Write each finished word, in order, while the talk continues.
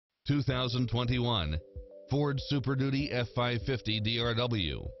2021 Ford Super Duty F-550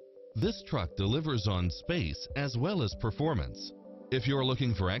 DRW. This truck delivers on space as well as performance. If you're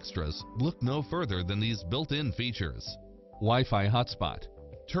looking for extras, look no further than these built-in features: Wi-Fi hotspot,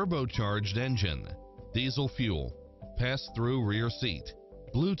 turbocharged engine, diesel fuel, pass-through rear seat,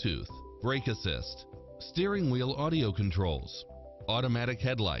 Bluetooth, brake assist, steering wheel audio controls, automatic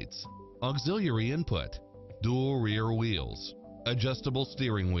headlights, auxiliary input, dual rear wheels, adjustable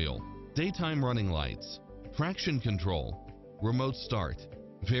steering wheel, daytime running lights, traction control, remote start,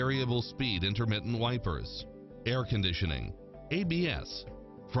 variable speed intermittent wipers, air conditioning, ABS,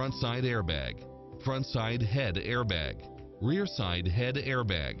 front side airbag, front side head airbag, rear side head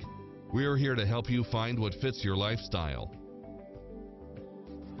airbag. We're here to help you find what fits your lifestyle.